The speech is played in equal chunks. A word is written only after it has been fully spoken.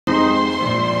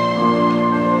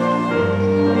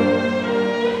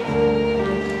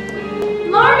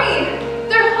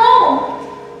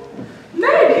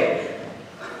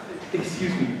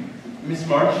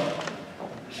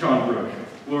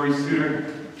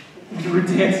You were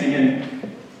dancing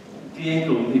and the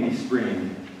ankle may be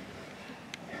sprained.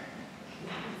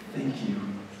 Thank you.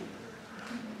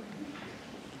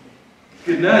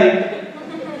 Good night.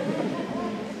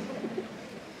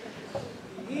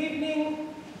 The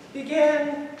evening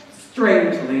began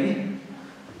Strangely,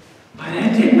 but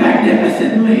ended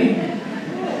magnificently.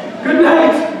 Good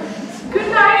night.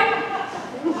 Good night.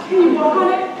 Can you walk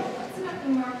on it? It's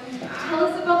nothing, Mark. Tell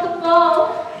us about the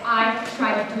ball. I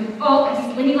tried to do all of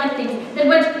these ladylike things that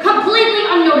went completely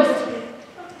unnoticed.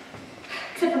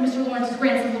 Except for Mr. Lawrence's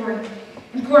grandson, Lori,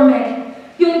 and poor Meg.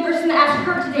 The only person that asked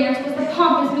her to dance was the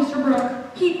pompous Mr.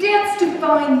 Brooke. He danced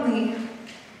divinely.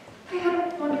 I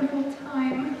had a wonderful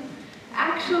time.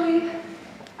 Actually,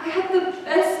 I had the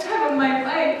best time of my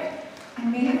life. I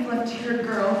may have left here a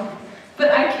girl,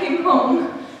 but I came home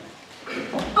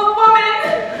a woman!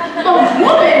 A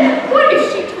woman? What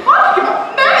is she talking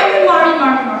about? Meg!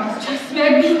 Marty, it's just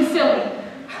Meg being silly.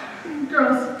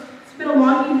 Girls, it's been a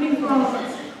long evening for all of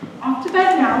us. Off to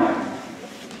bed now.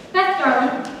 Beth,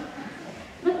 darling,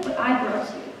 look what I brought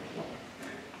you.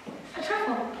 A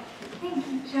truffle. Thank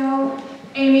you, Joe.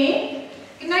 Amy?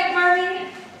 Good night, Marty.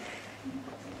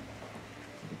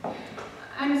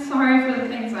 I'm sorry for the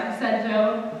things I said,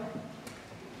 Joe.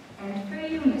 And for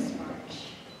you, Miss March.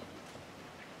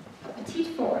 A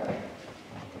petite fork.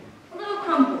 A little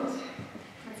crumpled,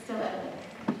 but still edible.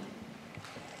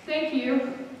 Thank you.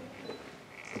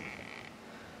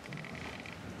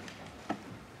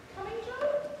 Coming, Joe?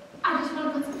 I just want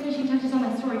to put some finishing touches on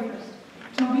my story first.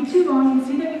 Don't be too long and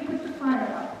see that you put the fire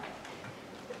out.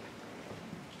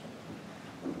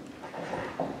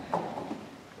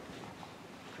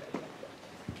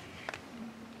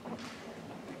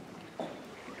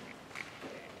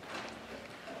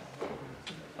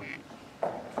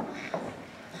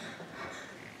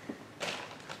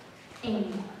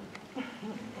 Amy.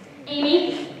 Amy?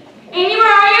 Amy,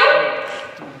 where are you?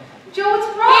 Joe, what's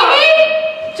wrong?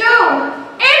 Amy? Joe!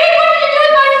 Amy, what did you do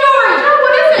with my story? Joe,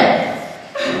 what is it?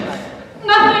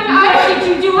 Nothing. What did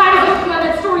you do? I was working on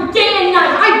that story day and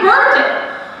night. I burned it.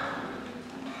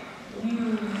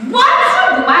 What?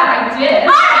 I'm glad I did. I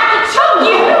have to choke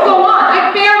you. Go on. I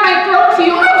bare my throat to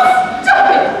you. Oh, stop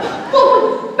it!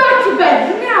 Well, back to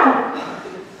bed, now.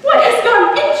 What has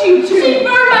gone into you two? She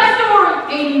burned my story.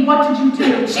 Amy, what did you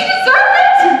do? She deserved it.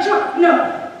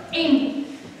 No, Amy.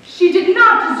 She did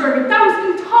not deserve it. That was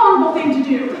an intolerable thing to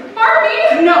do.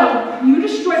 Barbie? No, you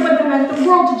destroyed what meant the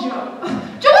world to Joe.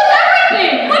 Joe is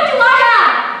everything. What do I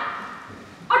have?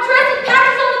 A dress with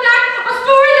patches on the back, a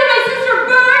story that my sister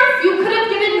burned. You could have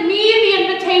given me the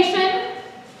invitation.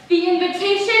 The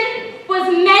invitation was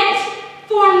meant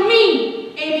for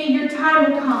me. Amy, your time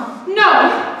will come. No,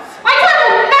 my time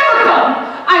will never come.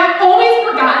 I'm always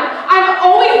forgotten. I'm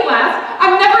always last.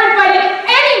 I'm never invited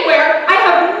anywhere. I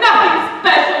have nothing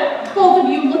special. Both of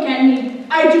you look at me.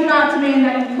 I do not demand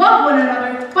that you love one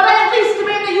another, but I at least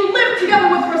demand that you live together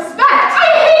with respect. I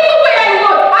hate the way I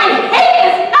look. I hate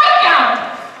this nightgown.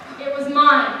 It was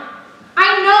mine.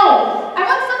 I know. I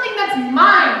want something that's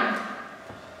mine.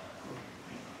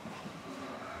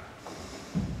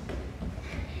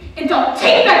 And don't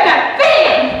take back that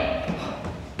fan.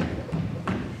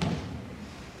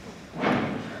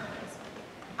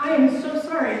 I am so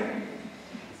sorry.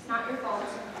 It's not your fault.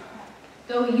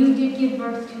 Though you did give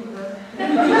birth to her.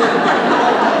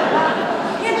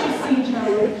 Can't you see,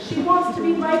 Joe? She wants to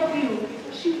be like you.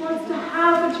 She wants to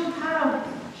have what you have.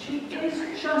 She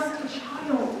is just a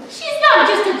child. She's not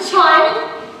just a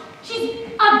child. She's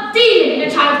a demon in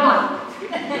a child's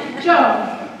body.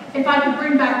 Joe, if I could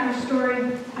bring back your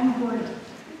story, I would.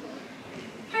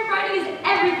 My writing is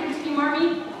everything to me,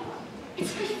 Marmee.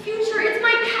 It's my future. It's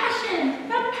my passion.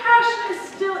 That passion is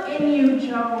still in you,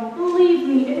 Joe. Believe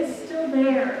me, it is still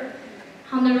there.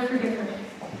 I'll never forgive her.